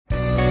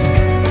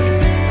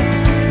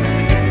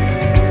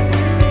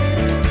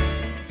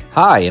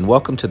Hi, and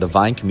welcome to the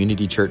Vine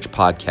Community Church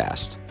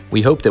podcast.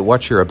 We hope that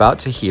what you're about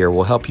to hear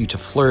will help you to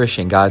flourish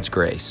in God's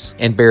grace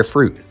and bear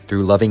fruit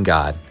through loving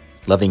God,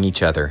 loving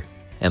each other,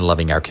 and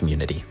loving our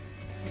community.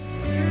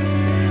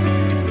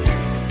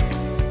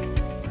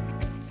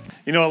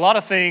 You know, a lot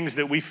of things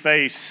that we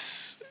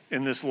face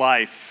in this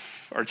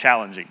life are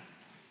challenging.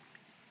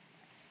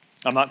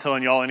 I'm not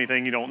telling y'all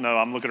anything you don't know.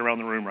 I'm looking around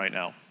the room right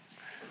now.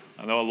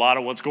 I know a lot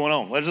of what's going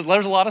on.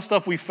 There's a lot of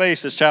stuff we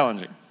face that's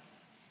challenging.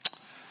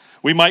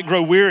 We might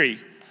grow weary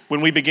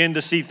when we begin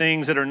to see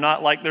things that are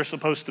not like they're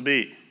supposed to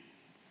be.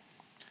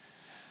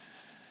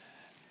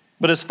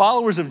 But as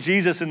followers of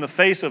Jesus in the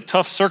face of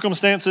tough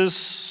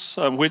circumstances,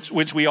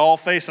 which we all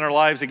face in our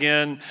lives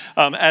again,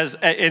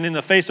 and in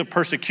the face of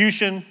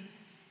persecution,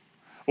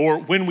 or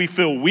when we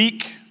feel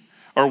weak,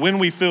 or when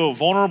we feel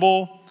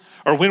vulnerable,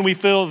 or when we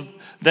feel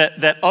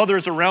that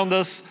others around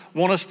us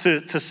want us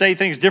to say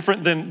things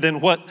different than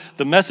what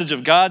the message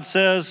of God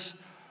says,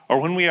 or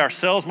when we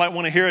ourselves might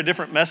want to hear a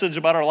different message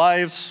about our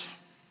lives.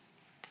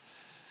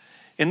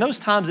 In those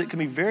times, it can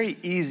be very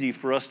easy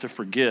for us to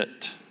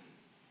forget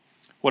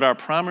what our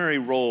primary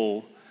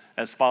role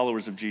as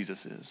followers of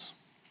Jesus is.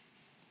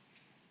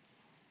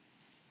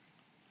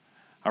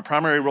 Our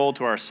primary role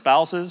to our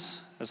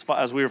spouses,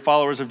 as we are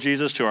followers of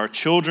Jesus, to our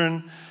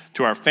children,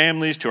 to our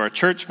families, to our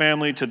church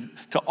family, to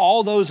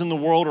all those in the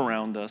world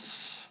around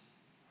us.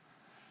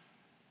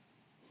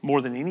 More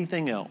than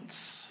anything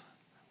else,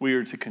 we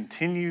are to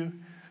continue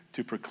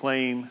to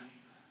proclaim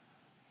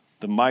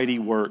the mighty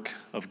work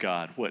of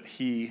God, what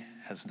He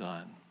has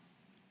done.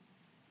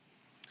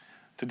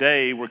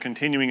 Today, we're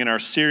continuing in our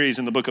series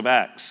in the book of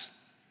Acts,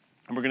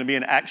 and we're going to be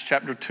in Acts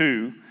chapter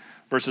 2,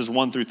 verses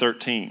 1 through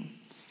 13.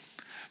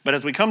 But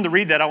as we come to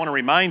read that, I want to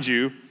remind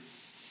you,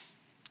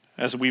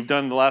 as we've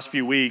done the last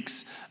few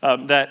weeks,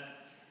 that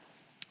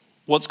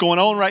what's going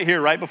on right here,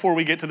 right before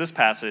we get to this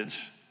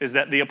passage, is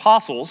that the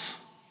apostles,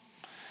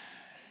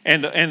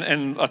 and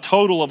a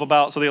total of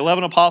the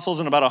 11 apostles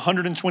and about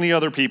 120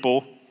 other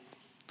people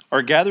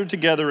are gathered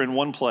together in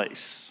one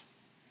place.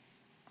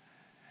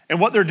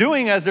 And what they're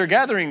doing as they're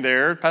gathering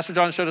there, Pastor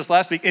John showed us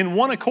last week, in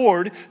one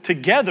accord,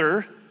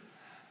 together,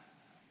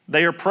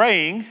 they are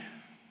praying,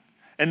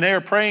 and they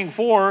are praying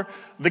for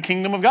the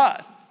kingdom of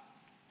God.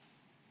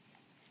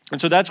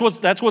 And so that's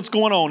what's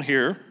going on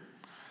here.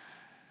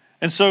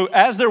 And so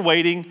as they're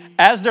waiting,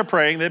 as they're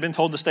praying, they've been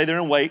told to stay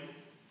there and wait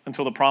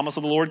until the promise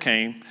of the Lord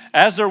came.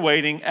 As they're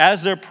waiting,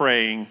 as they're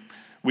praying,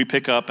 we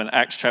pick up in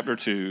Acts chapter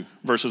 2,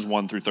 verses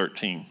 1 through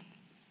 13.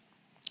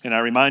 And I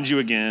remind you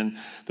again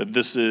that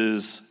this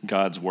is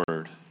God's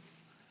word.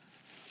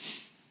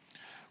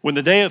 When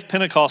the day of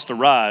Pentecost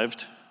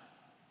arrived,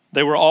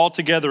 they were all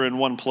together in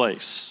one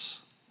place.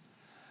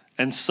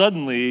 And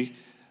suddenly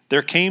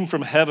there came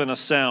from heaven a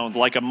sound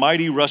like a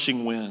mighty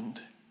rushing wind,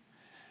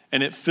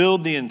 and it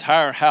filled the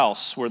entire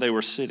house where they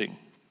were sitting.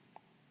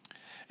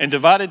 And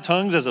divided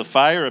tongues as of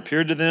fire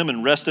appeared to them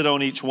and rested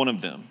on each one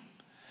of them.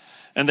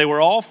 And they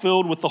were all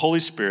filled with the Holy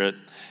Spirit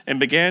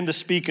and began to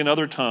speak in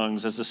other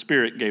tongues as the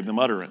Spirit gave them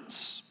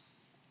utterance.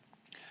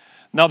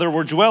 Now there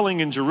were dwelling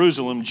in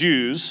Jerusalem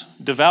Jews,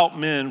 devout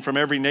men from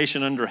every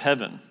nation under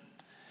heaven.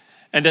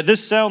 And at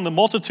this sound the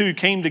multitude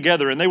came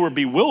together, and they were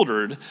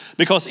bewildered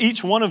because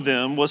each one of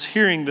them was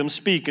hearing them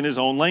speak in his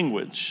own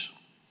language.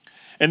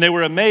 And they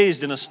were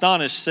amazed and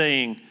astonished,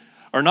 saying,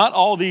 "Are not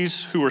all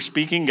these who are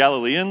speaking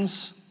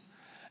Galileans?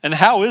 And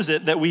how is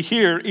it that we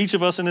hear each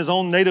of us in his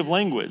own native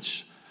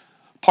language?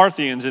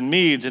 Parthians and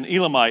Medes and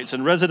Elamites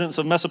and residents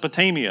of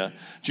Mesopotamia,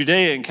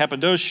 Judea and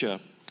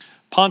Cappadocia,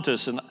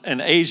 Pontus and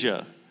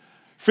Asia,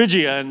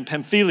 Phrygia and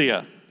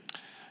Pamphylia,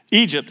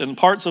 Egypt and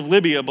parts of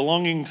Libya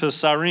belonging to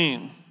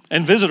Cyrene,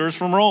 and visitors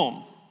from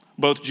Rome,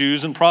 both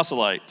Jews and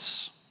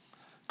proselytes,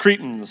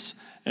 Cretans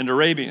and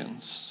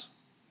Arabians.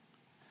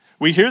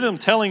 We hear them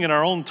telling in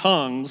our own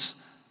tongues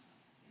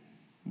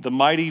the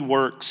mighty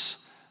works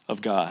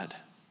of God."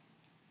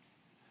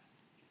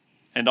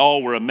 And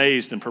all were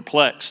amazed and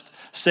perplexed,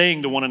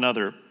 saying to one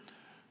another,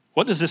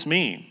 "What does this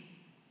mean?"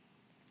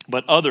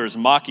 But others,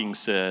 mocking,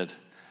 said,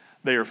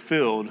 "They are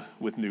filled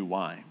with new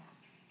wine."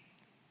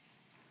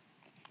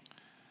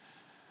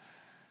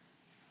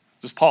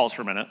 Just pause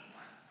for a minute.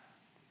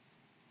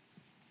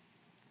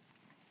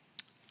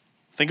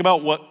 Think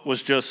about what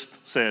was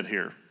just said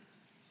here.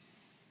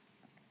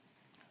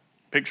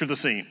 Picture the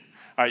scene.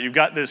 All right, you've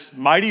got this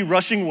mighty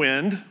rushing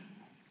wind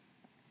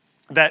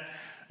that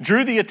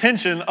drew the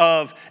attention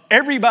of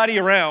everybody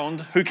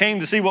around who came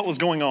to see what was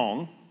going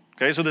on.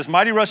 Okay, so this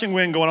mighty rushing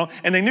wind going on,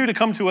 and they knew to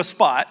come to a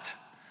spot.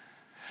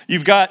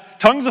 You've got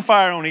tongues of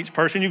fire on each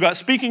person. You've got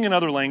speaking in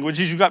other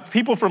languages. You've got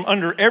people from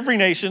under every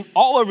nation,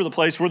 all over the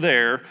place were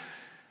there.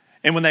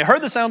 And when they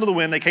heard the sound of the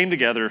wind, they came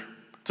together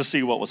to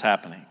see what was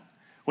happening.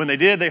 When they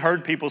did, they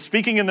heard people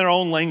speaking in their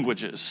own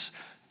languages,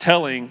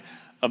 telling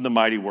of the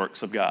mighty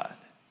works of God.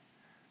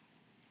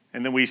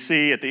 And then we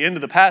see at the end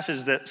of the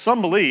passage that some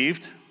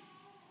believed,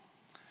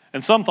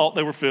 and some thought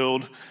they were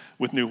filled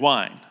with new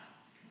wine.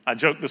 I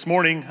joked this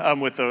morning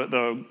with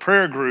the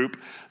prayer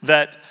group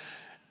that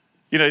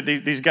You know,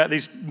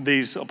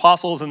 these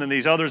apostles and then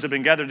these others have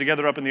been gathered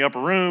together up in the upper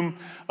room.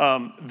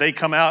 They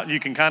come out, and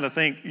you can kind of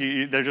think,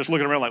 they're just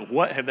looking around like,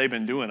 what have they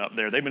been doing up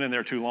there? They've been in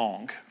there too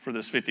long for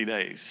this 50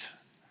 days.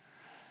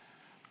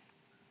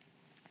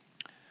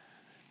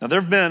 Now, there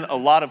have been a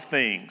lot of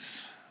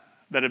things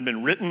that have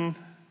been written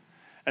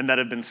and that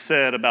have been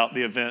said about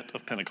the event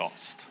of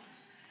Pentecost.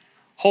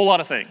 Whole lot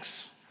of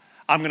things.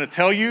 I'm going to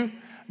tell you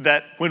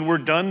that when we're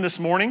done this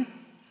morning,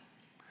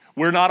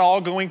 we're not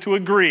all going to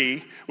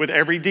agree with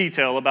every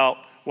detail about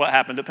what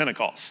happened at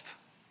Pentecost.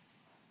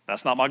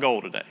 That's not my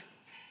goal today.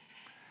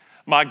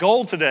 My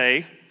goal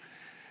today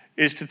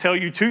is to tell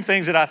you two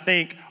things that I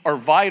think are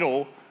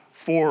vital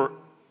for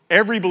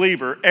every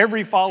believer,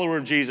 every follower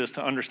of Jesus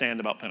to understand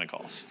about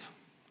Pentecost.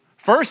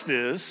 First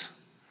is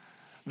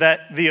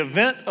that the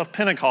event of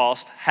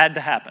Pentecost had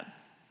to happen.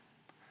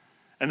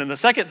 And then the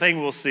second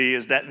thing we'll see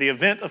is that the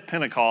event of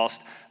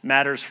Pentecost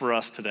matters for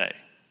us today.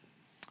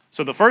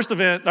 So the first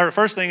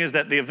thing is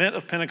that the event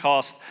of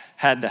Pentecost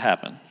had to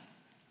happen.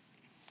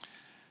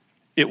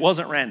 It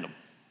wasn't random.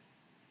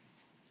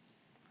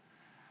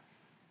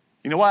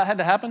 You know why it had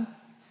to happen?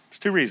 There's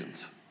two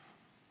reasons.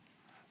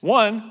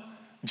 One,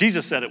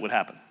 Jesus said it would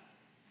happen.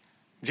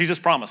 Jesus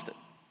promised it.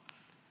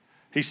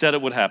 He said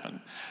it would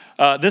happen.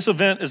 This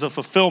event is a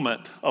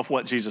fulfillment of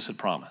what Jesus had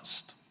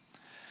promised.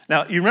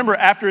 Now, you remember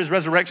after his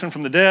resurrection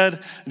from the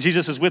dead,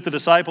 Jesus is with the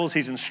disciples.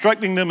 He's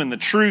instructing them in the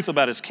truth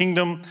about his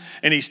kingdom,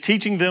 and he's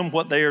teaching them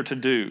what they are to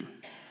do.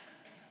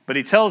 But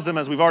he tells them,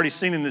 as we've already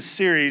seen in this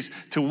series,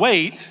 to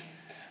wait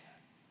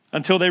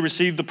until they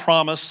receive the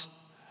promise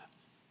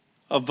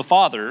of the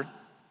Father.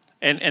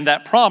 And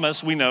that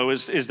promise, we know,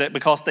 is that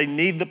because they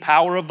need the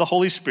power of the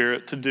Holy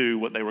Spirit to do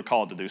what they were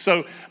called to do.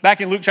 So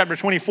back in Luke chapter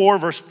 24,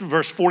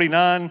 verse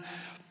 49,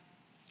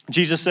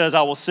 Jesus says,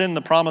 I will send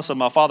the promise of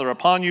my Father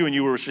upon you, and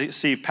you will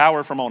receive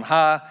power from on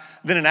high.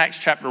 Then in Acts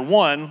chapter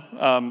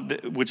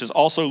 1, which is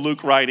also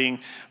Luke writing,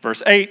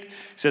 verse 8, he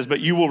says, but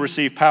you will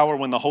receive power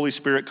when the Holy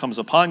Spirit comes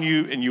upon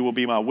you, and you will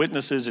be my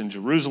witnesses in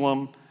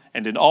Jerusalem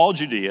and in all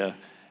Judea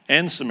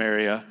and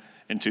Samaria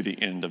and to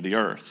the end of the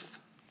earth.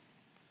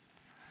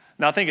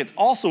 Now, I think it's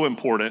also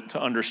important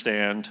to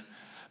understand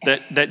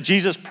that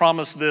Jesus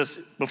promised this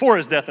before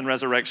his death and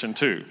resurrection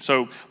too.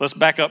 So let's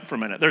back up for a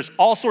minute. There's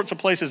all sorts of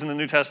places in the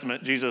New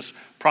Testament Jesus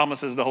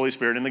promises the Holy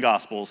Spirit in the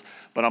Gospels,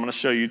 but I'm going to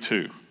show you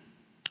two.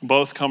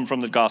 Both come from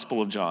the Gospel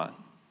of John.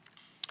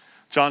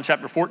 John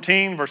chapter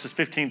 14, verses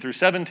 15 through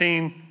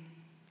 17.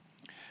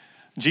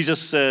 Jesus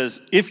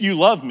says, if you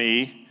love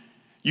me,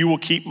 you will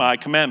keep my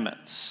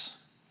commandments.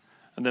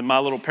 And then my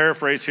little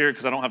paraphrase here,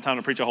 because I don't have time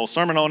to preach a whole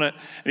sermon on it.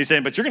 And he's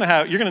saying, but you're going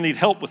to need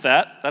help with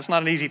that. That's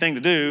not an easy thing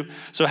to do.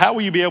 So how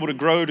will you be able to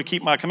grow to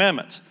keep my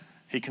commandments?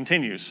 He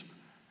continues,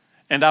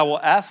 and I will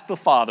ask the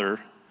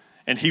Father,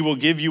 and he will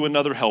give you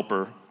another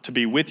helper to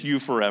be with you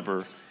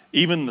forever,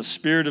 even the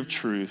Spirit of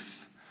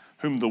truth,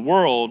 whom the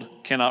world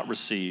cannot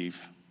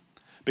receive,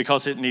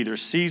 because it neither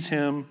sees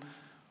him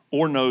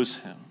or knows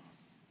him.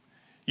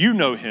 You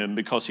know him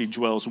because he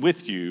dwells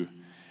with you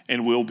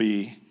and will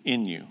be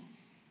in you.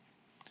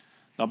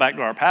 Now back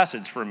to our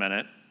passage for a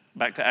minute,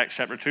 back to Acts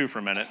chapter 2 for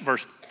a minute.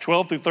 Verse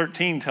 12 through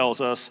 13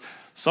 tells us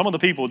some of the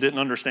people didn't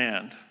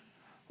understand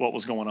what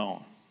was going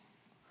on.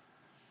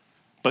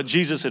 But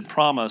Jesus had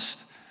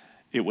promised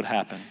it would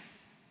happen.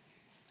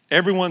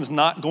 Everyone's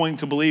not going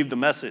to believe the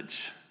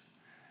message.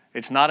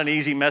 It's not an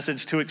easy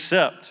message to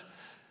accept,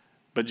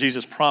 but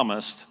Jesus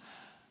promised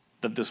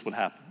that this would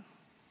happen.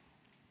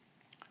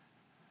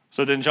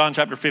 So then John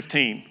chapter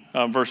 15,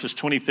 verses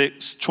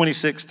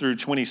 26 through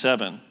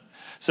 27,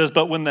 says,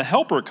 but when the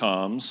Helper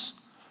comes,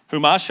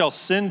 whom I shall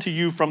send to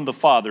you from the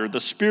Father,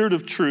 the Spirit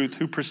of truth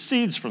who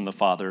proceeds from the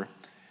Father,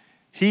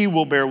 he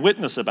will bear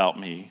witness about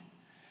me,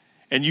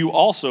 and you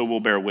also will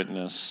bear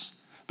witness,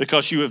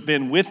 because you have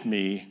been with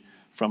me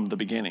from the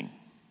beginning.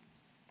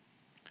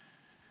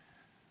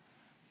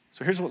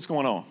 So here's what's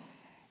going on.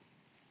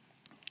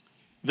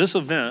 This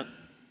event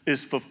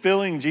is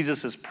fulfilling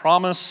Jesus'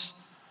 promise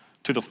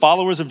to the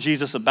followers of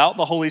Jesus about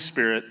the Holy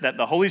Spirit, that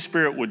the Holy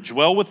Spirit would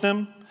dwell with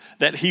them,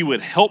 that he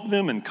would help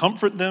them and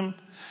comfort them,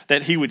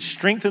 that he would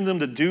strengthen them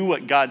to do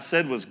what God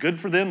said was good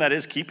for them, that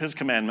is, keep his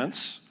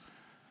commandments,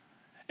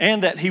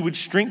 and that he would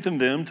strengthen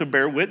them to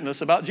bear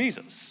witness about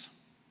Jesus.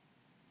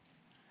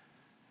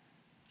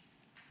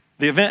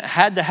 The event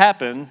had to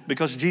happen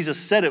because Jesus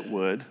said it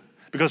would,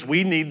 because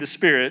we need the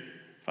Spirit,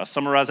 if I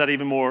summarize that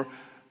even more,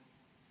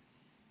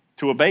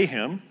 to obey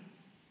him.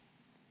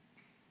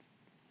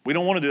 We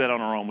don't want to do that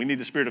on our own. We need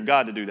the Spirit of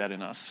God to do that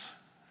in us.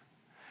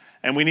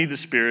 And we need the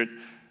Spirit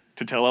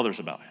to tell others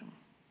about him.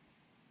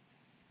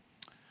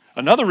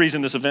 Another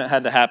reason this event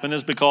had to happen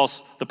is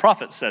because the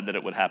prophets said that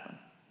it would happen.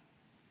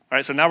 All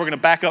right, so now we're going to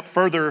back up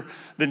further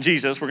than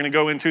Jesus. We're going to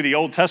go into the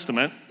Old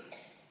Testament.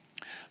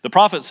 The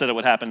prophets said it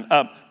would happen.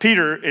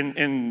 Peter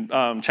in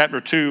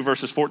chapter 2,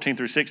 verses 14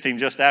 through 16,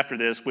 just after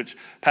this, which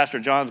Pastor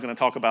John's going to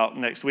talk about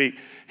next week,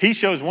 he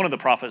shows one of the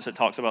prophets that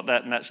talks about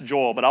that, and that's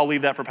Joel. But I'll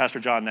leave that for Pastor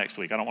John next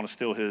week. I don't want to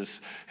steal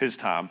his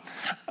time.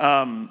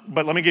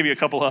 But let me give you a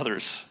couple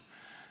others.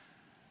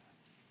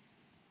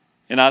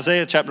 In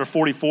Isaiah chapter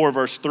 44,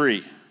 verse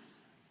 3,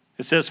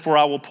 it says, "For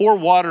I will pour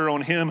water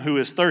on him who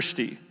is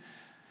thirsty,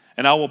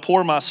 and I will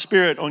pour my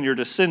spirit on your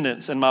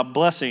descendants and my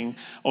blessing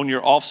on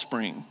your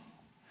offspring."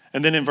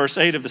 And then in verse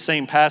 8 of the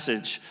same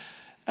passage,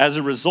 as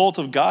a result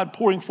of God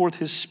pouring forth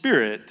his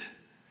spirit,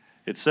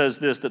 it says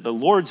this, that the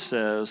Lord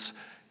says,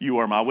 "You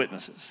are my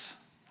witnesses."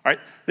 All right,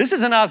 this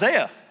is in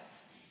Isaiah.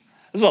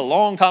 This is a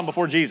long time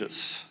before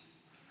Jesus.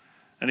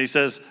 And he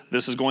says,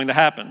 this is going to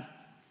happen.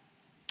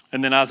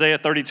 And then Isaiah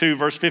 32,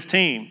 verse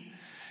 15,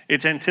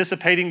 it's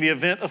anticipating the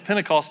event of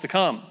Pentecost to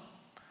come.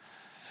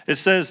 It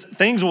says,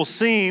 "Things will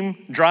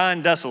seem dry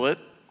and desolate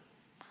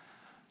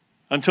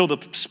until the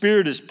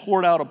Spirit is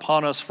poured out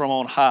upon us from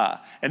on high."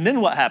 And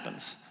then what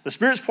happens? The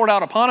Spirit's poured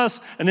out upon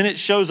us, and then it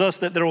shows us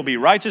that there will be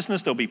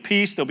righteousness, there'll be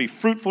peace, there'll be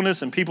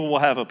fruitfulness, and people will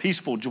have a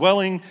peaceful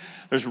dwelling.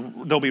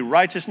 There'll be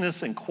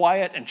righteousness and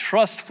quiet and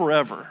trust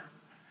forever.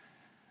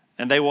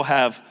 And they will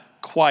have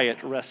quiet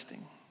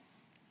resting.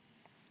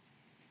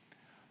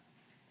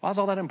 Why is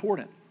all that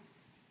important?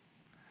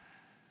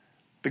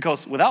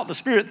 Because without the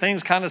Spirit,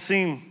 things kind of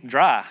seem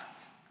dry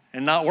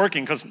and not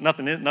working, because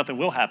nothing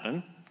will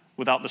happen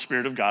without the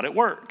Spirit of God at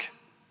work.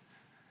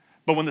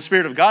 But when the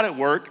Spirit of God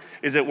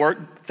is at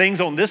work, things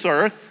on this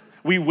earth,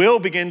 we will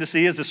begin to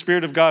see as the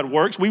Spirit of God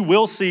works. We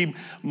will see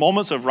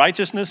moments of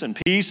righteousness and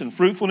peace and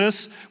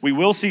fruitfulness. We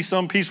will see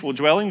some peaceful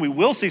dwelling. We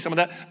will see some of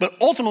that. But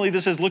ultimately,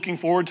 this is looking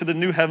forward to the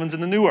new heavens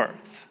and the new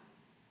earth.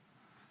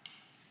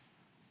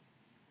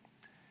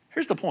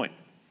 Here's the point.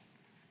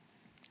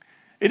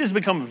 It has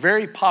become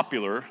very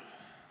popular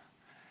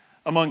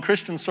among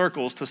Christian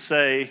circles to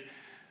say,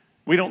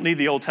 we don't need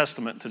the Old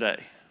Testament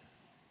today.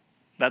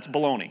 That's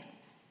baloney.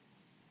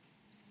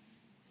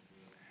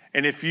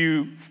 And if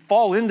you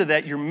fall into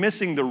that, you're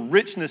missing the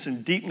richness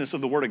and deepness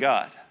of the Word of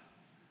God.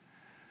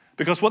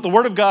 Because what the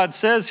Word of God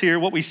says here,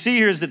 what we see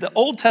here is that the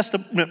Old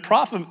Testament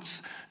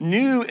prophets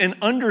knew and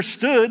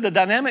understood the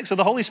dynamics of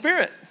the Holy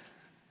Spirit.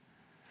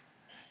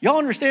 Y'all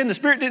understand the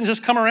Spirit didn't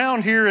just come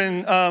around here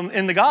in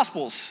the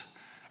Gospels,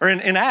 or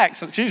in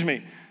Acts, excuse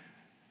me.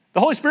 The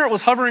Holy Spirit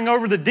was hovering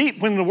over the deep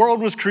when the world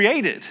was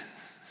created.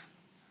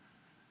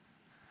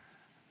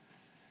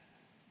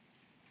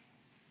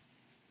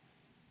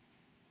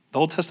 The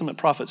Old Testament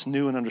prophets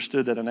knew and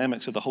understood the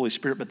dynamics of the Holy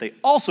Spirit, but they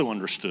also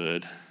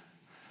understood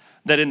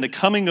that in the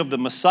coming of the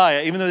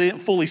Messiah, even though they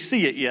didn't fully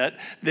see it yet,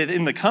 that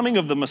in the coming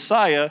of the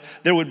Messiah,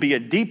 there would be a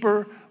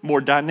deeper,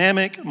 more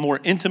dynamic, more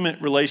intimate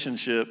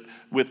relationship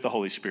with the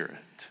Holy Spirit.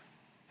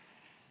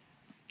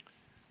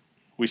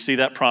 We see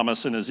that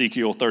promise in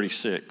Ezekiel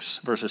 36,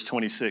 verses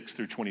 26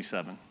 through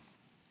 27.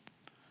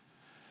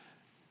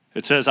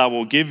 It says, "I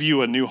will give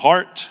you a new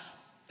heart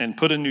and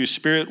put a new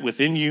spirit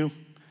within you,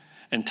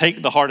 and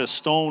take the heart of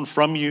stone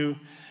from you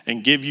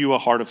and give you a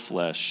heart of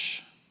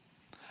flesh.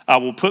 I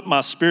will put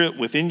my spirit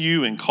within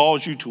you and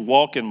cause you to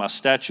walk in my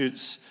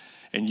statutes,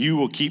 and you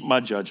will keep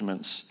my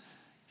judgments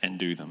and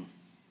do them."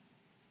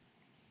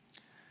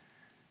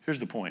 Here's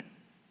the point.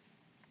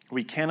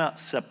 We cannot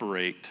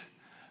separate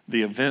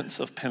the events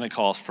of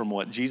Pentecost from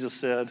what Jesus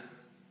said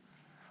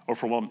or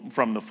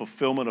from the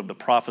fulfillment of the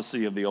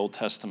prophecy of the Old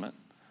Testament.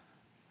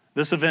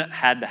 This event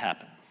had to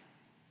happen.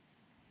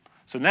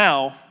 So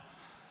now,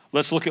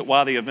 let's look at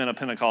why the event of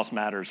Pentecost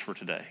matters for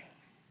today.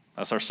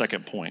 That's our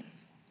second point.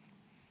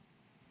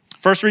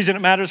 First reason it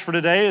matters for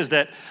today is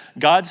that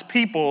God's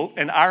people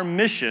and our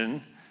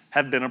mission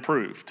have been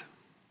approved.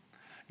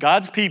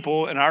 God's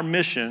people and our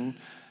mission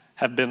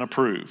have been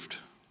approved.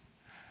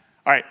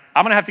 All right,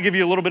 I'm going to have to give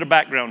you a little bit of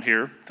background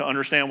here to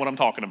understand what I'm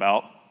talking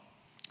about.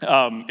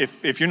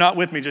 If you're not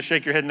with me, just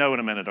shake your head no in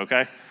a minute,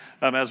 okay?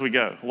 As we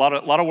go. A lot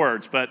of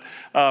words, but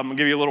I'll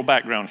give you a little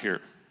background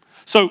here.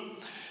 So,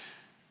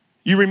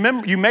 you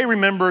may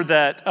remember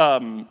that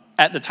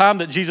at the time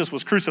that Jesus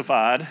was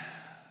crucified,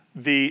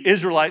 the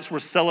Israelites were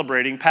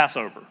celebrating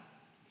Passover.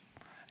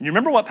 And you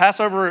remember what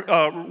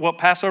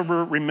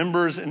Passover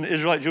remembers in the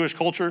Israelite Jewish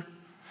culture?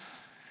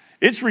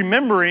 It's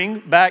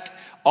remembering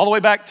all the way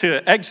back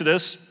to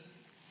Exodus,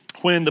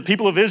 when the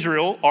people of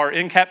Israel are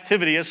in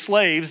captivity as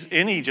slaves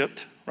in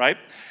Egypt, right?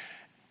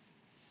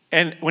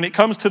 And when it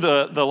comes to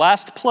the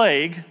last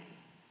plague,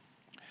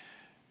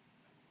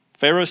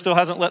 Pharaoh still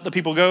hasn't let the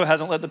people go,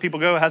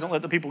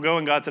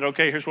 and God said,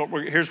 okay,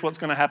 here's what's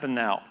going to happen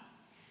now.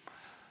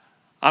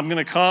 I'm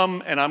going to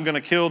come and I'm going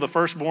to kill the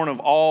firstborn of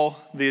all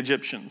the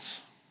Egyptians.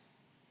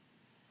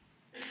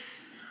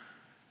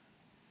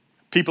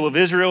 People of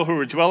Israel who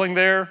are dwelling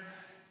there,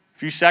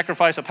 if you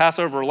sacrifice a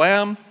Passover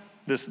lamb,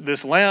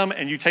 this lamb,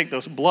 and you take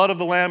the blood of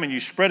the lamb and you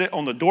spread it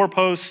on the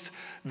doorpost,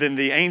 then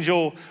the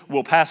angel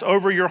will pass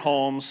over your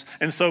homes,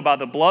 and so by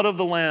the blood of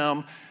the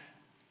lamb,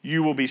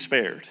 you will be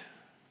spared.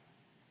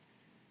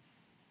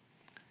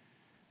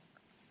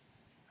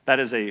 That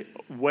is a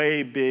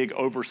way big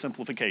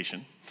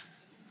oversimplification.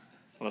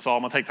 That's all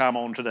I'm going to take time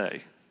on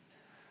today.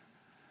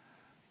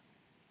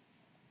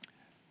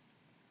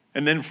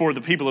 And then for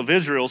the people of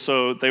Israel,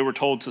 so they were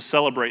told to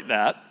celebrate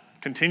that,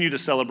 continue to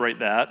celebrate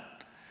that.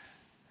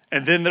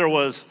 And then there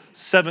was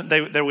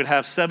they would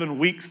have 7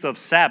 weeks of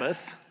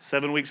Sabbath,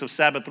 7 weeks of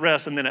Sabbath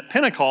rest, and then at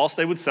Pentecost,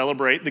 they would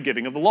celebrate the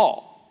giving of the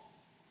law.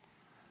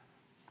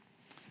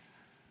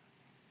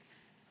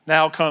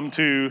 Now come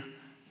to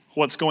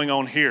what's going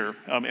on here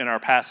in our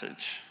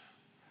passage.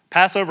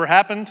 Passover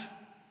happened.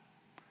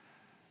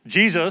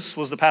 Jesus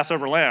was the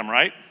Passover lamb,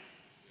 right?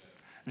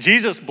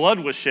 Jesus' blood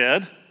was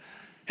shed.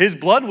 His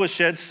blood was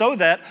shed so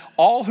that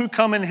all who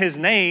come in his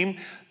name,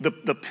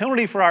 the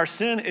penalty for our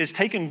sin is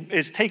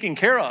taken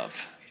care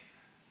of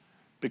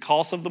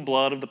because of the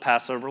blood of the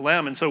Passover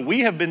lamb. And so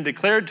we have been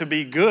declared to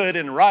be good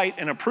and right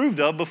and approved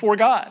of before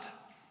God.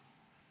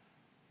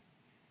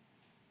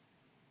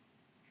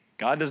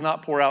 God does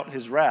not pour out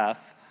his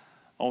wrath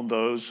on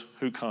those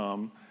who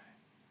come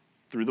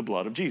through the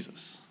blood of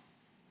Jesus.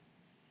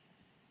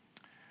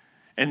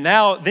 And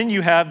now, then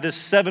you have this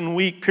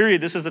 7-week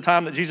period. This is the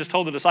time that Jesus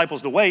told the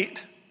disciples to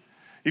wait.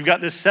 You've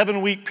got this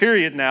 7-week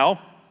period now,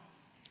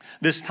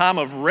 this time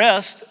of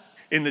rest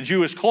in the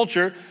Jewish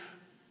culture.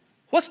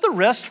 What's the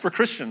rest for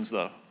Christians,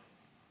 though?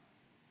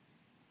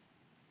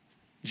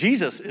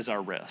 Jesus is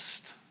our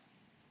rest.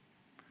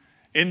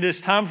 In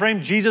this time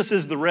frame, Jesus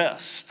is the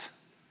rest.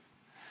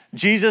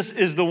 Jesus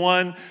is the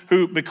one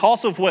who,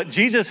 because of what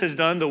Jesus has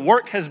done, the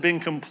work has been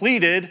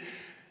completed.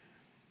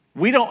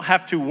 We don't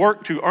have to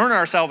work to earn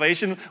our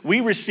salvation.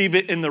 We receive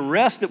it in the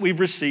rest that we've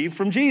received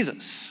from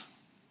Jesus.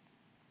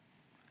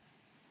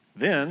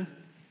 Then,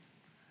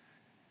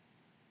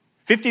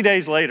 50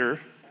 days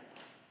later,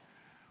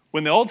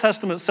 when the Old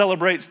Testament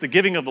celebrates the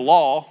giving of the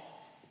law,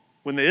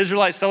 when the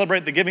Israelites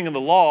celebrate the giving of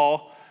the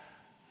law,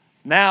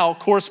 now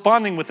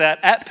corresponding with that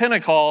at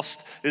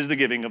Pentecost is the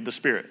giving of the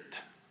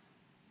Spirit.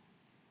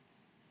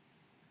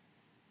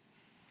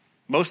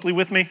 Mostly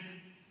with me?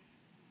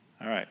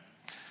 All right.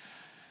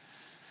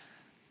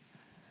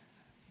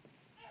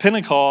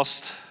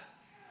 Pentecost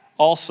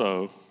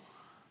also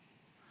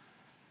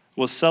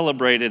was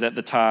celebrated at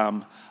the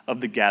time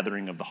of the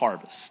gathering of the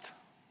harvest.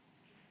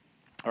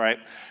 All right.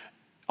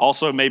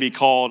 Also maybe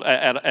called,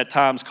 at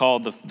times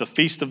called the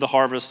Feast of the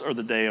Harvest or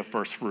the Day of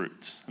First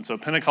Fruits. And so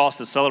Pentecost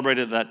is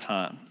celebrated at that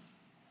time.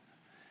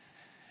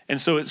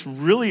 And so it's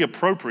really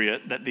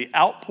appropriate that the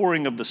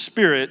outpouring of the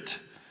Spirit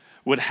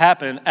would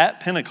happen at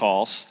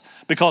Pentecost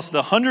because the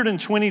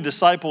 120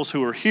 disciples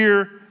who are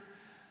here,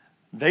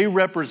 they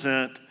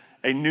represent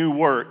a new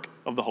work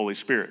of the Holy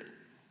Spirit.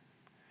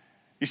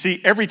 You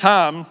see, every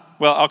time,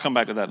 well, I'll come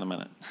back to that in a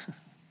minute.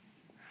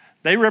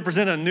 They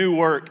represent a new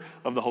work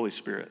of the Holy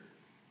Spirit.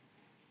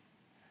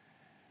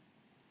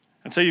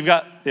 And so you've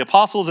got the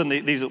apostles and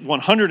these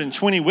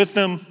 120 with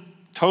them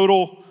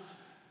total.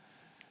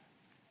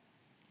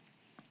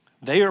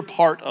 They are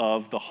part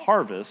of the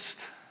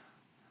harvest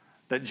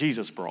that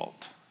Jesus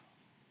brought.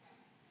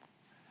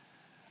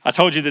 I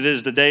told you that it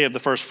is the day of the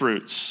first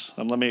fruits.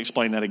 Let me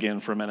explain that again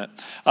for a minute.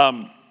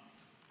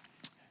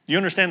 You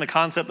understand the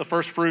concept of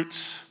first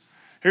fruits?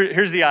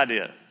 Here's the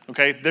idea,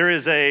 okay? There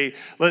is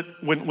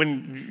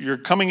when you're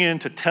coming in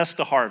to test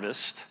a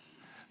harvest,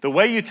 the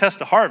way you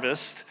test a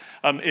harvest,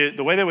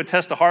 the way they would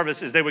test a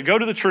harvest is they would go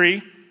to the tree.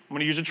 I'm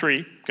going to use a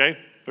tree, okay?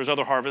 There's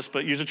other harvests,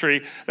 but use a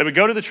tree. They would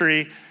go to the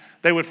tree.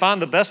 They would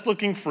find the best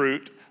looking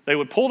fruit. They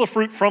would pull the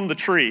fruit from the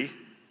tree,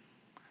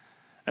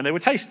 and they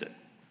would taste it.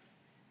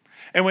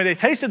 And when they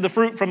tasted the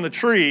fruit from the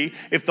tree,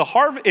 if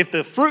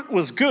the fruit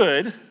was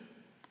good,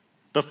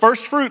 the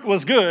first fruit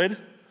was good,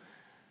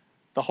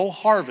 the whole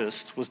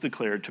harvest was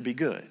declared to be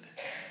good.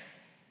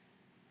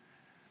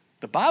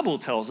 The Bible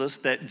tells us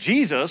that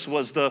Jesus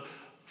was the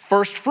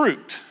first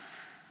fruit.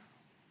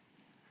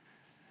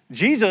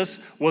 Jesus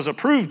was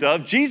approved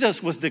of.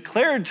 Jesus was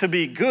declared to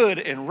be good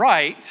and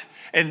right.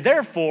 And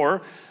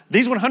therefore,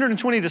 these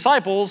 120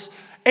 disciples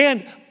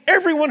and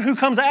everyone who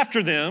comes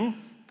after them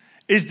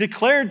is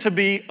declared to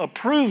be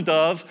approved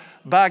of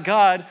by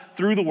God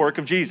through the work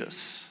of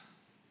Jesus.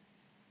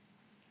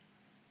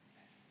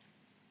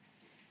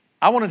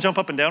 I want to jump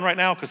up and down right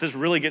now because this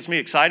really gets me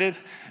excited.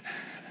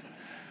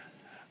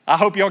 I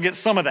hope y'all get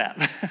some of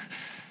that.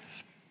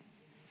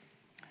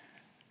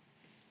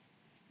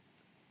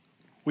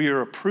 We are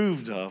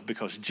approved of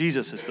because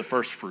Jesus is the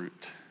first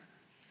fruit.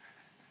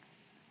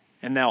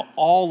 And now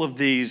all of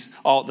these,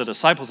 all the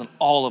disciples and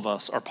all of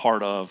us are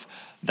part of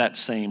that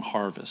same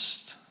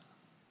harvest.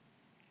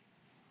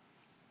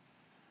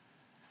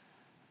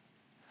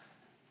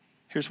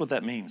 Here's what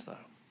that means, though.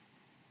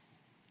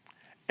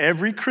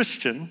 Every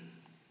Christian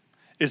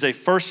is a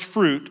first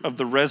fruit of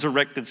the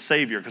resurrected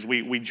Savior because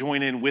we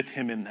join in with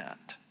him in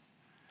that.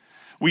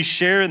 We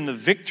share in the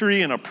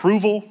victory and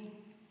approval.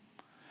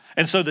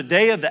 And so the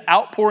day of the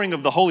outpouring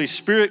of the Holy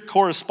Spirit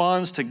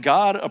corresponds to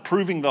God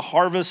approving the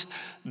harvest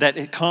that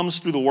it comes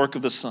through the work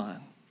of the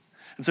Son.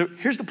 And so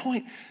here's the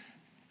point.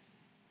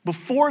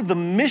 Before the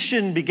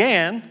mission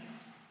began,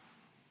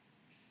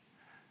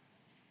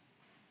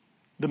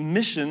 the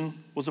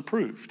mission was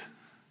approved.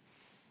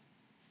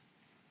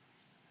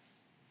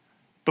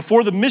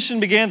 Before the mission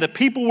began, the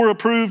people were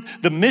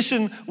approved, the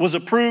mission was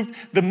approved,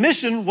 the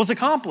mission was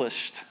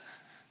accomplished.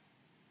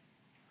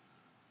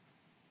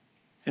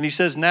 And he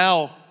says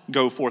now,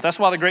 go forth. That's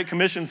why the Great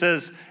Commission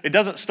says it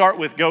doesn't start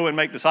with go and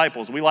make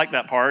disciples. We like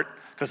that part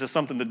because it's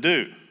something to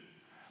do.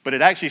 But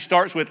it actually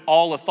starts with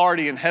all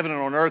authority in heaven and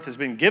on earth has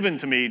been given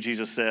to me,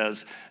 Jesus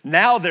says.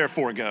 Now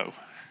therefore go.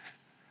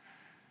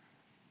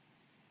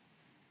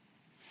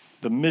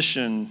 The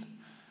mission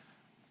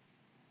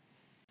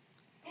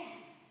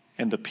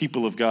and the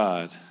people of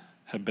God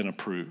have been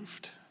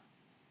approved.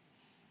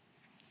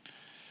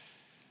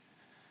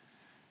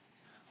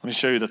 Let me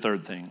show you the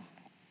third thing.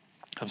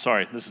 I'm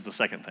sorry, this is the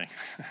second thing.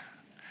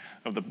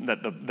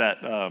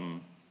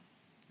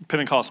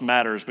 Pentecost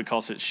matters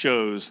because it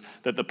shows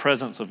that the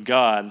presence of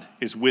God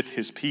is with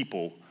his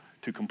people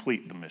to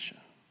complete the mission.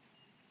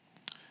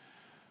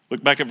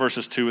 Look back at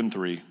verses 2 and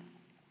 3.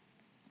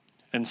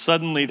 And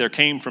suddenly there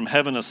came from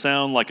heaven a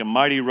sound like a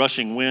mighty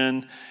rushing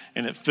wind,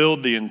 and it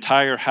filled the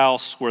entire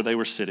house where they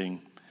were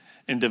sitting.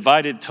 And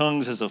divided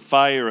tongues as of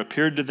fire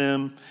appeared to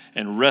them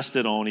and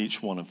rested on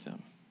each one of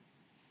them.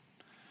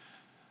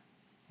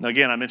 Now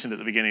again, I mentioned at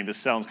the beginning, this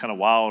sounds kind of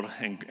wild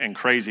and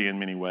crazy in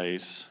many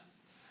ways.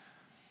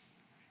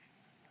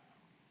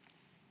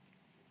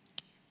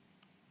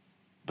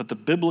 But the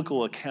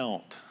biblical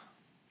account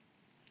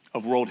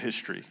of world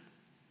history,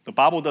 the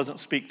Bible doesn't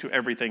speak to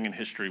everything in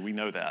history, we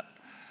know that.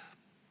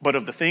 But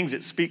of the things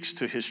it speaks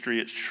to history,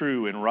 it's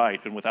true and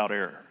right and without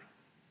error.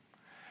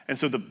 And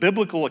so the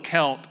biblical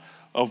account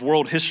of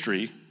world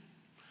history,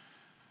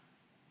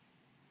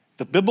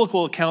 the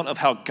biblical account of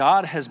how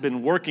God has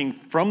been working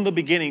from the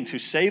beginning to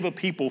save a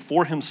people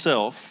for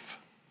himself,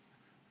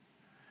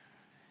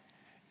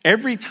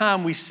 every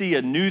time we see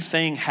a new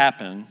thing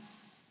happen,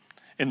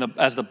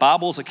 as the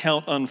Bible's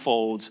account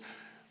unfolds,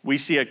 we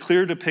see a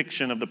clear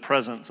depiction of the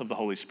presence of the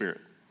Holy Spirit.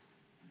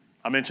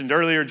 I mentioned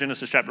earlier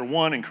Genesis chapter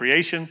 1 in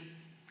creation.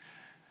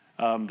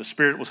 The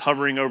Spirit was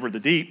hovering over the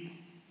deep.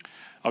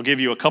 I'll give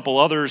you a couple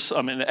others.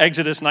 In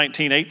Exodus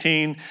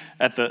 19:18,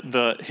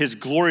 his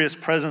glorious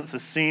presence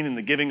is seen in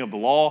the giving of the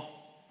law.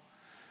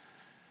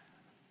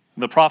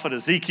 The prophet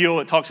Ezekiel,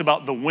 it talks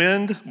about the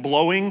wind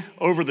blowing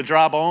over the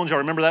dry bones. Y'all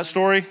remember that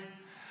story?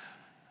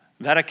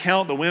 That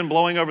account, the wind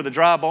blowing over the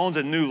dry bones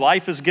and new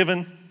life is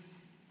given.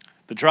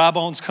 The dry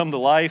bones come to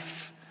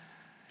life.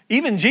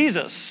 Even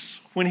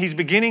Jesus, when he's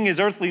beginning his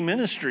earthly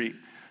ministry,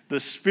 the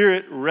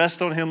Spirit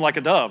rests on him like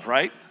a dove,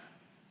 right?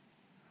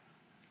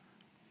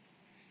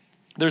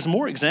 There's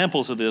more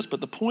examples of this, but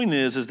the point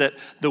is that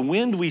the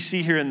wind we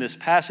see here in this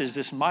passage,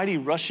 this mighty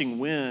rushing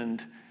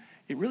wind,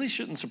 it really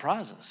shouldn't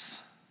surprise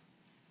us.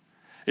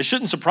 It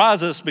shouldn't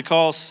surprise us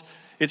because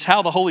it's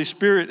how the Holy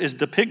Spirit is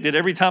depicted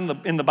every time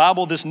in the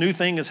Bible this new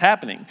thing is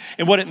happening.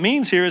 And what it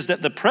means here is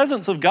that the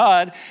presence of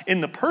God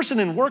in the person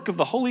and work of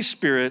the Holy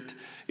Spirit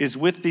is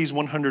with these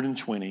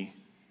 120.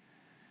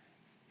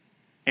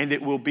 And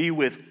it will be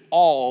with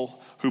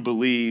all who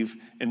believe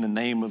in the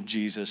name of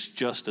Jesus,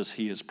 just as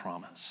he has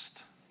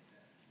promised.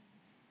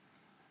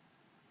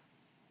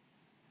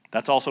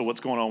 That's also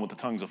what's going on with the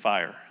tongues of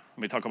fire. Let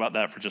me talk about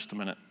that for just a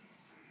minute.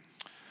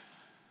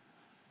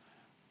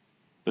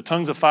 The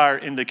tongues of fire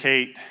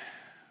indicate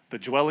the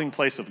dwelling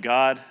place of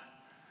God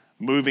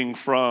moving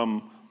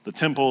from the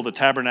temple, the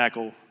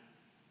tabernacle,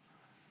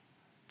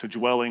 to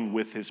dwelling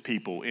with his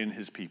people, in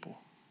his people.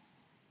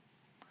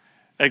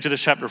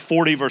 Exodus chapter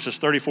 40, verses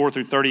 34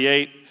 through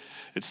 38,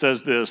 it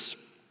says this: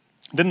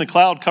 Then the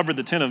cloud covered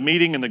the tent of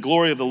meeting, and the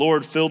glory of the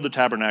Lord filled the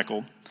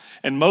tabernacle.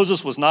 And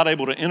Moses was not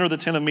able to enter the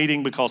tent of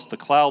meeting because the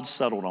cloud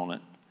settled on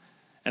it.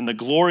 And the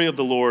glory of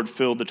the Lord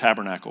filled the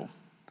tabernacle.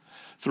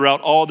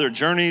 Throughout all their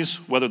journeys,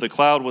 whether the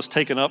cloud was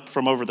taken up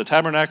from over the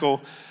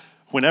tabernacle,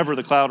 whenever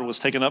the cloud was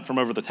taken up from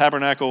over the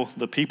tabernacle,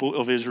 the people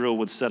of Israel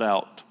would set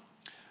out.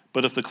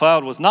 But if the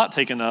cloud was not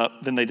taken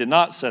up, then they did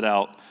not set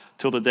out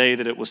till the day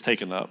that it was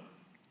taken up.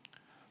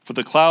 For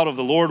the cloud of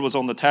the Lord was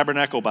on the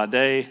tabernacle by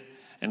day,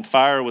 and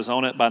fire was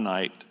on it by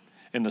night,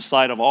 in the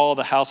sight of all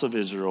the house of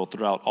Israel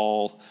throughout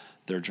all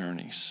their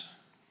journeys.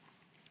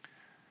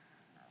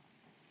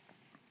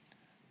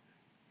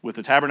 With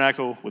the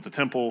tabernacle, with the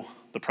temple,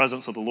 the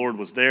presence of the Lord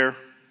was there.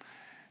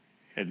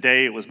 At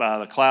day, it was by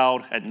the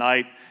cloud. At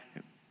night,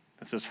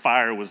 it says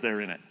fire was there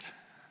in it.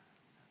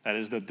 That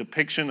is the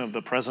depiction of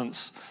the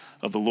presence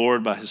of the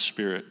Lord by his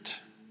Spirit.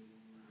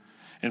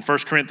 In 1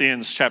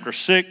 Corinthians chapter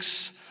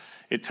 6,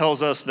 it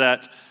tells us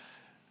that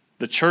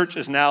the church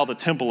is now the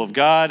temple of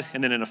God.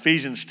 And then in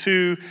Ephesians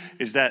 2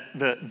 is that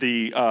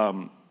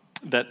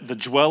that the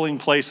dwelling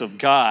place of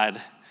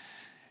God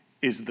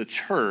is the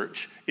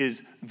church,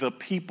 is the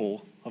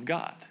people of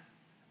God.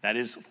 That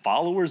is,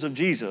 followers of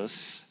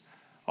Jesus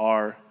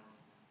are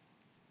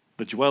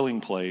the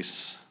dwelling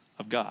place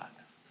of God.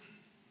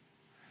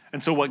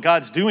 And so what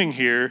God's doing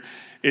here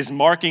is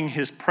marking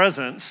his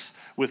presence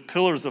with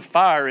pillars of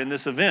fire in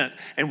this event.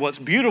 And what's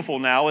beautiful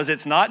now is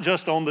it's not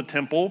just on the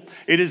temple,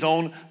 it is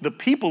on the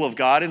people of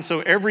God. And so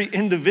every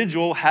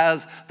individual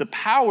has the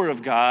power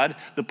of God,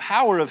 the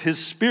power of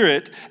his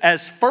Spirit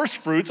as first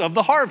fruits of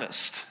the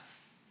harvest.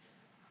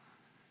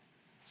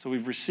 So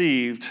we've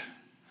received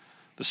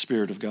the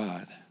Spirit of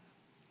God.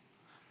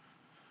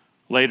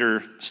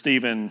 Later,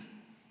 Stephen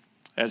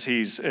as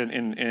he's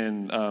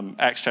in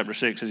Acts chapter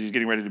 6, as he's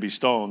getting ready to be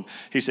stoned.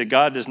 He said,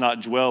 God does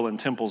not dwell in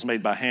temples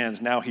made by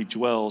hands. Now he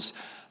dwells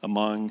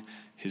among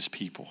his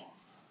people.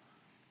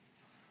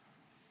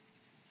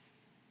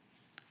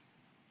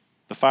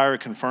 The fire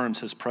confirms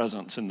his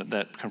presence, and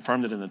that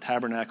confirmed it in the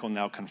tabernacle,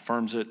 now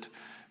confirms it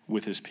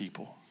with his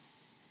people.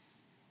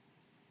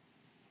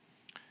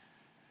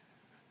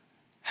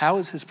 How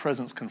is his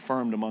presence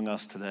confirmed among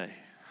us today?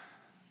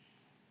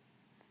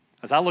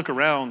 As I look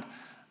around,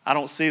 I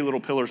don't see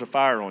little pillars of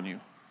fire on you.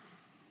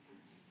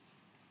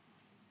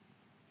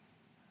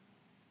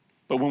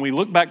 But when we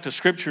look back to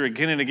Scripture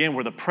again and again,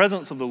 where the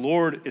presence of the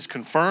Lord is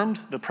confirmed,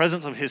 the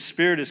presence of his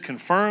Spirit is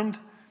confirmed,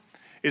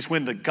 is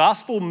when the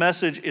gospel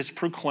message is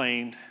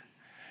proclaimed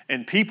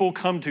and people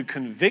come to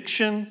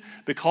conviction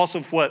because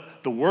of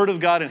what the Word of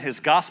God and his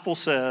gospel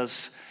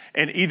says,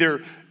 and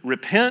either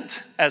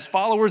repent as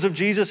followers of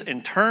Jesus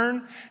and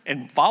turn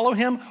and follow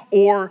him,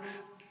 or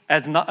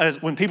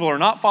as when people are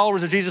not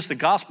followers of Jesus, the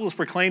gospel is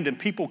proclaimed and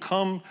people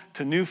come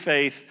to new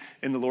faith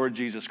in the Lord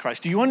Jesus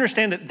Christ. Do you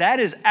understand that that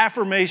is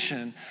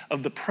affirmation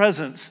of the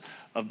presence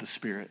of the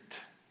Spirit?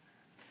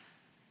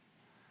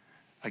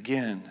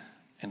 Again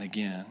and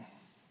again.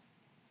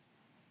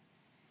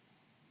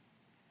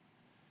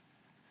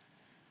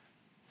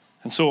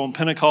 And so on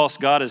Pentecost,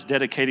 God is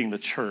dedicating the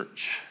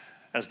church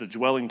as the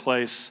dwelling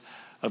place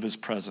of his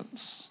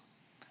presence.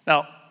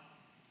 Now,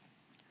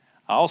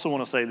 I also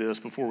want to say this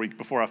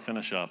before I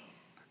finish up.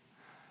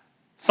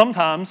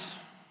 Sometimes,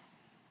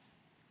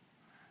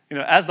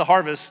 as the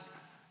harvest,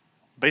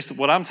 based on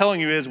what I'm telling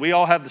you is we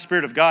all have the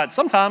Spirit of God.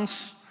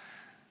 Sometimes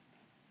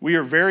we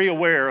are very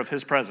aware of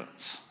his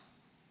presence.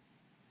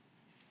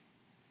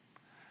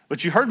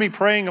 But you heard me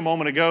praying a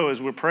moment ago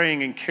as we're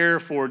praying and care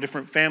for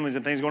different families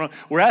and things going on.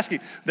 We're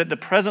asking that the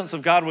presence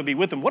of God would be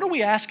with them. What are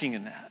we asking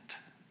in that?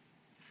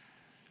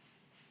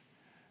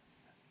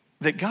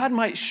 That God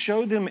might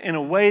show them in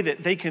a way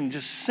that they can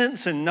just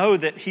sense and know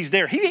that he's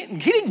there. He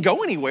didn't go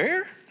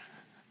anywhere.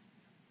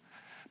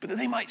 But that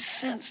they might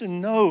sense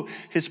and know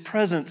his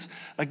presence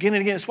again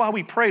and again. That's why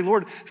we pray,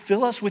 Lord,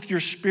 fill us with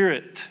your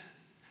Spirit.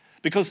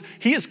 Because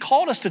he has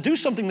called us to do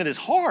something that is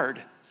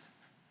hard.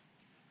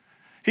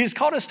 He has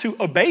called us to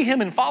obey him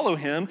and follow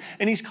him,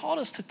 and he's called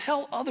us to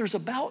tell others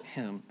about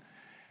him.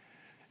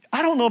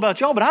 I don't know about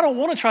y'all, but I don't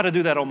want to try to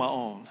do that on my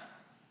own.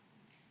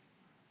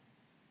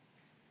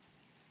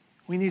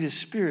 We need his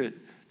Spirit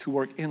to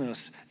work in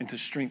us and to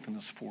strengthen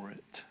us for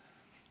it.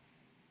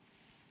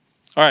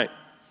 All right,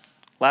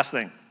 last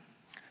thing.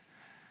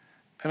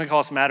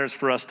 Pentecost matters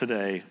for us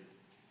today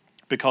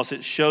because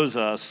it shows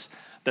us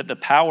that the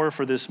power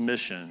for this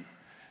mission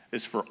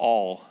is for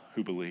all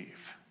who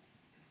believe.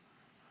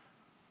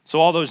 So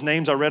all those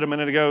names I read a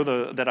minute ago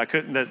that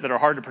are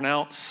hard to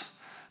pronounce,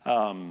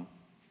 you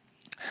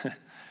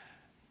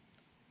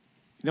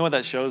know what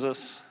that shows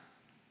us?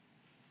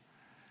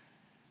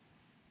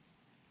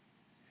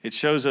 It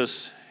shows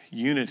us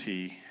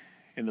unity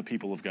in the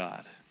people of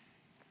God.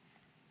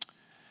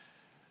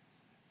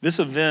 This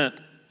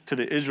event to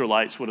the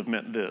Israelites would have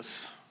meant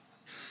this,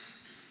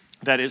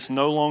 that it's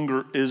no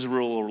longer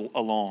Israel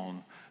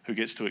alone who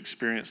gets to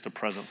experience the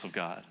presence of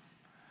God.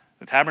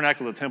 The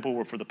tabernacle and the temple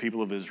were for the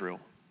people of Israel.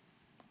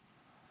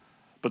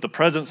 But the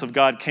presence of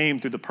God came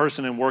through the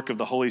person and work of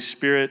the Holy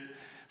Spirit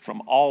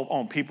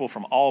on people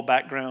from all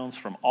backgrounds,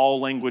 from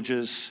all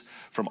languages,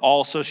 from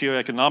all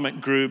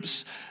socioeconomic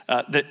groups.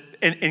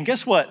 And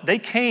guess what? They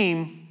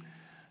came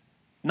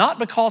not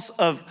because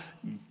of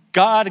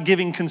God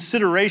giving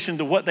consideration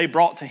to what they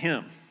brought to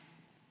him.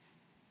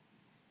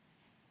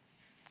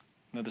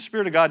 Now, the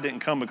Spirit of God didn't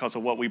come because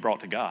of what we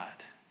brought to God.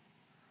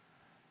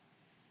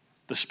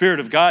 The Spirit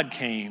of God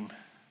came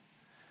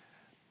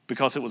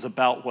because it was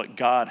about what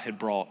God had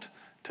brought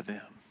to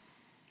them.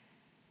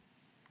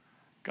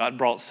 God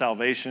brought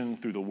salvation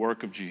through the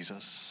work of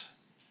Jesus.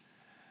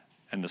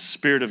 And the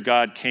Spirit of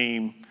God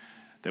came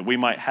that we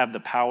might have the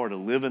power to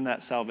live in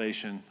that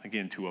salvation,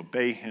 again, to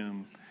obey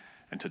him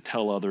and to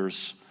tell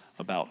others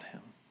about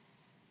him.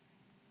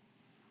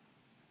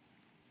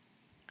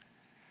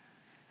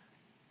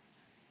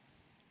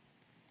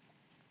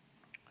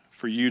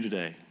 For you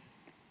today,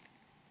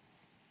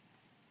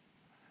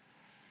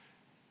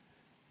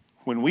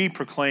 when we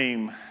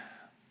proclaim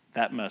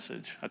that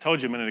message, I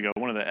told you a minute ago,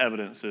 one of the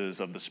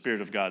evidences of the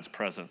Spirit of God's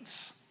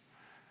presence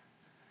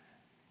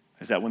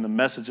is that when the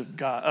message of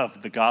God,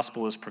 of the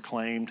gospel is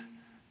proclaimed,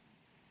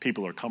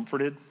 people are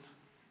comforted.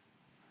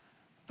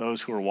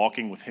 Those who are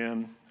walking with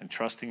him and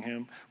trusting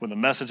him. When the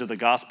message of the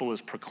gospel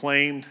is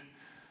proclaimed,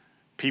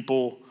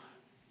 people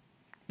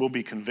will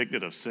be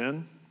convicted of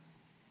sin.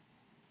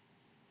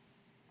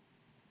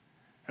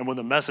 And when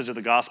the message of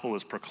the gospel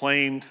is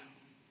proclaimed,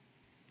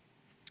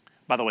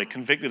 by the way,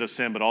 convicted of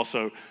sin, but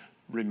also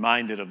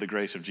reminded of the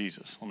grace of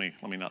Jesus.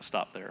 Let me not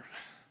stop there.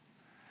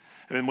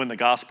 And then when the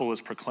gospel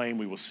is proclaimed,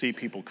 we will see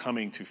people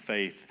coming to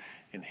faith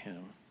in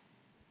him.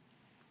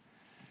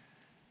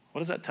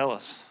 What does that tell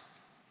us?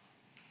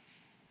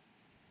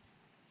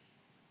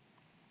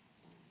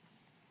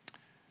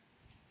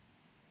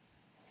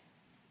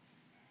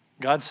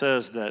 God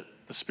says that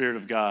the Spirit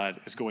of God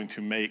is going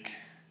to make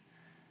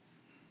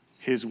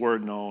his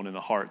word known in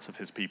the hearts of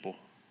his people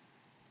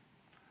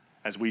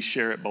as we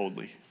share it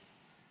boldly.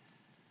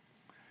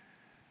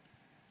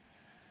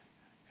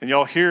 And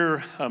y'all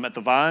here at the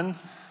Vine,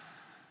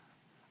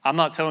 I'm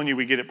not telling you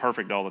we get it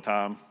perfect all the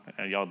time.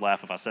 Y'all would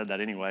laugh if I said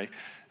that anyway.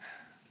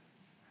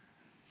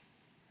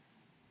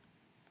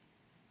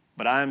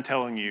 But I am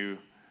telling you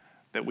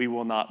that we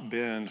will not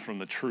bend from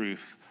the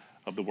truth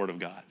of the Word of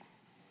God.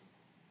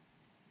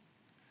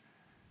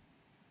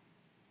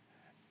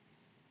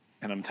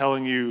 And I'm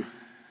telling you,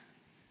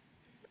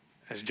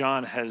 as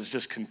John has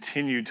just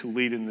continued to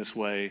lead in this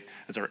way,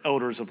 as our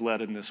elders have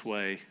led in this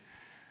way,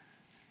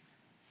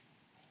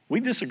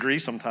 we disagree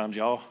sometimes,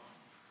 y'all.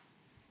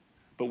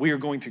 But we are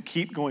going to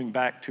keep going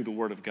back to the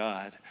Word of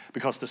God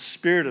because the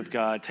Spirit of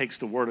God takes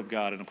the Word of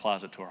God and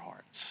applies it to our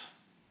hearts.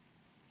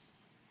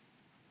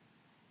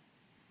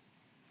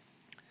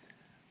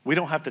 We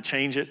don't have to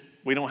change it.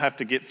 We don't have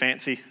to get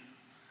fancy.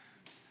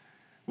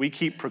 We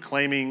keep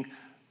proclaiming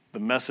the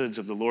message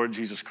of the Lord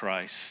Jesus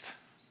Christ.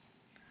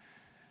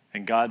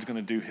 And God's going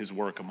to do his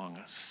work among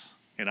us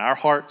in our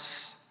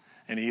hearts,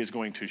 and he is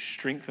going to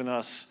strengthen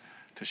us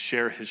to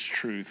share his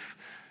truth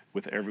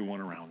with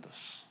everyone around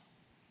us.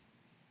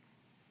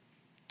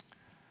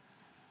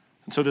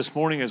 And so this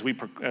morning, as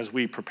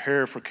we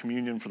prepare for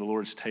communion for the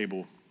Lord's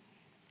table,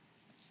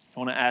 I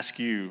want to ask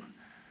you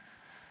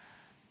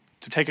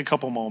to take a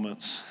couple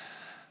moments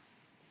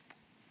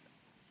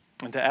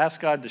and to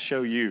ask God to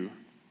show you,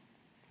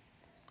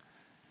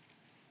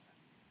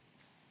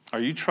 are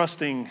you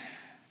trusting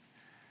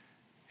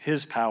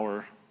his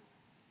power,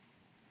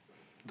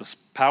 the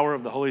power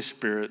of the Holy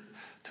Spirit,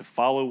 to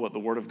follow what the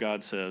Word of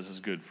God says is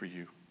good for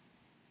you?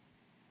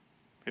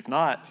 If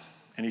not,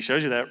 and he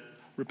shows you that,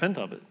 repent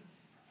of it.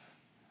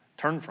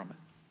 Turn from it.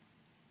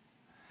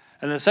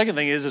 And the second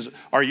thing is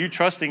are you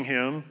trusting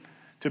him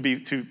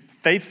to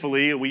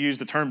faithfully, we use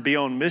the term be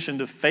on mission,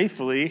 to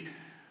faithfully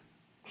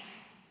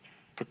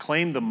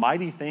proclaim the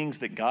mighty things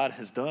that God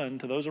has done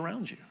to those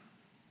around you?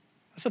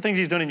 That's the things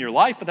he's done in your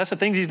life, but that's the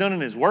things he's done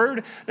in his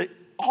word.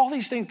 All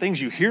these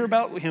things you hear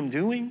about him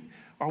doing,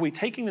 are we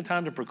taking the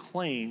time to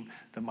proclaim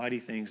the mighty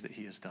things that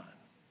he has done?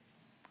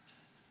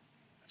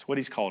 That's what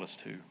he's called us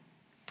to.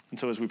 And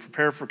so as we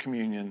prepare for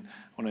communion,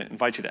 I want to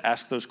invite you to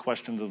ask those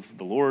questions of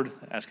the Lord,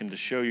 ask him to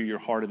show you your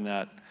heart in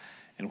that,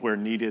 and where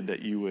needed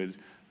that you would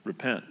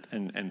repent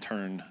and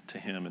turn to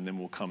him, and then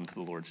we'll come to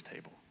the Lord's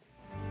table.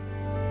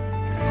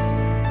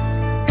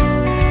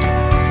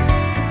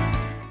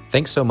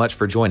 Thanks so much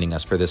for joining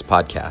us for this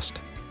podcast.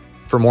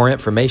 For more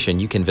information,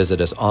 you can visit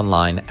us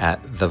online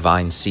at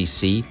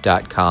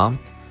thevinecc.com,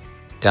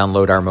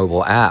 download our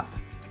mobile app,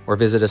 or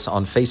visit us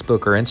on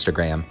Facebook or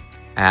Instagram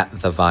at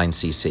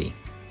thevinecc.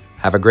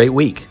 Have a great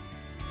week.